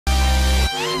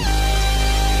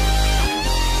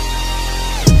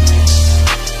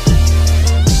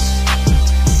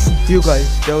Yo guys,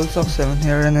 Devils7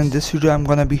 here, and in this video I'm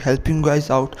gonna be helping you guys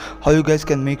out how you guys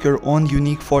can make your own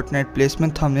unique Fortnite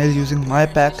placement thumbnail using my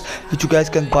pack, which you guys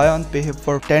can buy on PayHip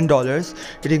for $10.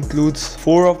 It includes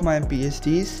 4 of my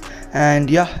PSDs, and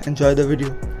yeah, enjoy the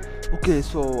video. Okay,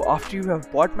 so after you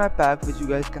have bought my pack, which you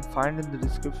guys can find in the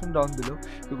description down below,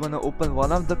 you're gonna open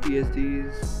one of the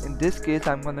PSDs. In this case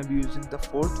I'm gonna be using the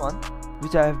 4th one,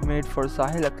 which I have made for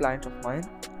Sahil, a client of mine.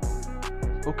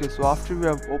 Okay, so after we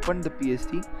have opened the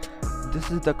PSD, this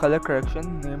is the color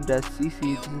correction named as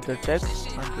CC. This is the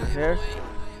text under here.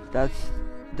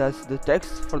 That's the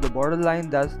text for the borderline,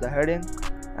 that's the heading,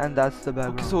 and that's the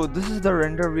background. Okay, so this is the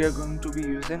render we are going to be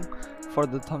using for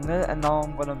the thumbnail, and now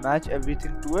I'm gonna match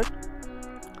everything to it.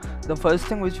 The first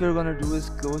thing which we're gonna do is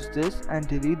close this and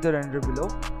delete the render below.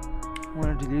 I'm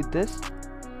gonna delete this.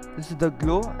 This is the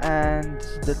glow and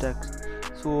this is the text.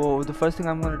 So the first thing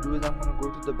I'm gonna do is I'm gonna go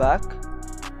to the back.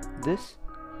 This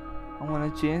I'm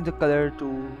gonna change the color to,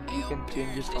 you can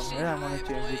change it from here. I'm gonna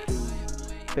change it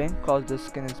to pink cause the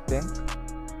skin is pink.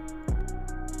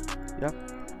 Yep.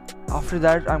 After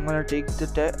that I'm gonna take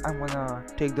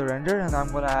the render and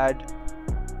I'm gonna add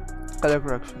color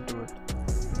correction to it.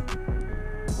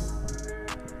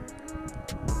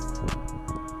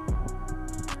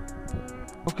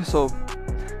 Okay, so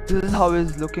this is how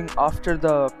it's looking after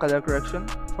the color correction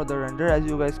for the render, as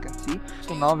you guys can see.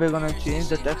 So now we're gonna change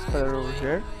the text color over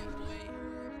here.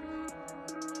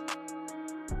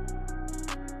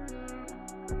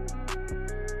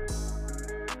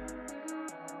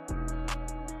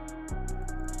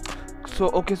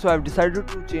 So I've decided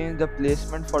to change the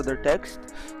placement for the text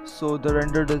so the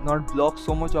render does not block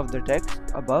so much of the text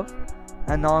above.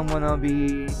 And now I'm gonna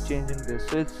be changing this.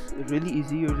 So it's really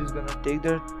easy. You're just gonna take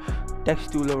the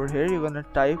text tool over here, you're gonna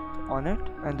type on it,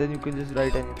 and then you can just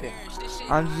write anything.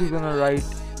 I'm just gonna write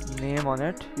name on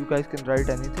it. You guys can write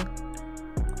anything.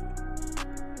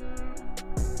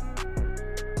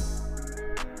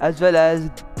 As well as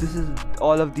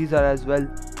all of these are as well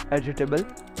editable.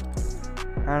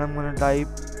 And I'm gonna type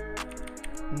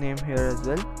name here as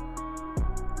well.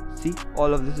 See,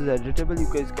 all of this is editable. You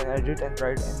guys can edit and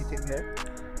write anything here.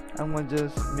 I'm gonna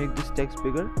just make this text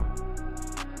bigger,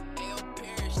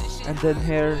 and then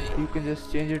here you can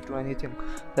just change it to anything.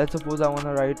 Let's suppose I want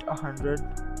to write 100.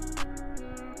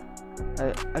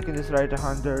 I can just write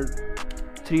 100,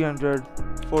 300,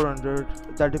 400.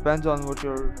 That depends on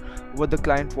what the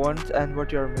client wants and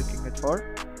what you're making it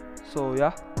for. So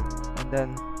yeah, and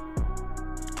then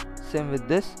same with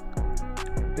this.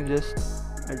 You can just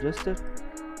adjust it.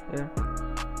 Yeah,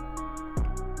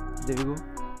 there we go.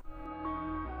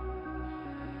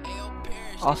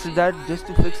 After that, just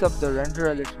to fix up the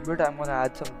render a little bit, I'm gonna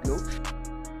add some glow.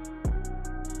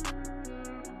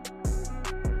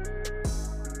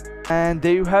 And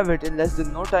there you have it. In less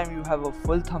than no time you have a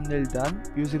full thumbnail done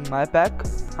using my pack.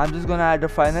 I'm just gonna add a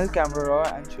final camera raw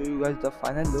and show you guys the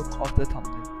final look of the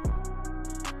thumbnail.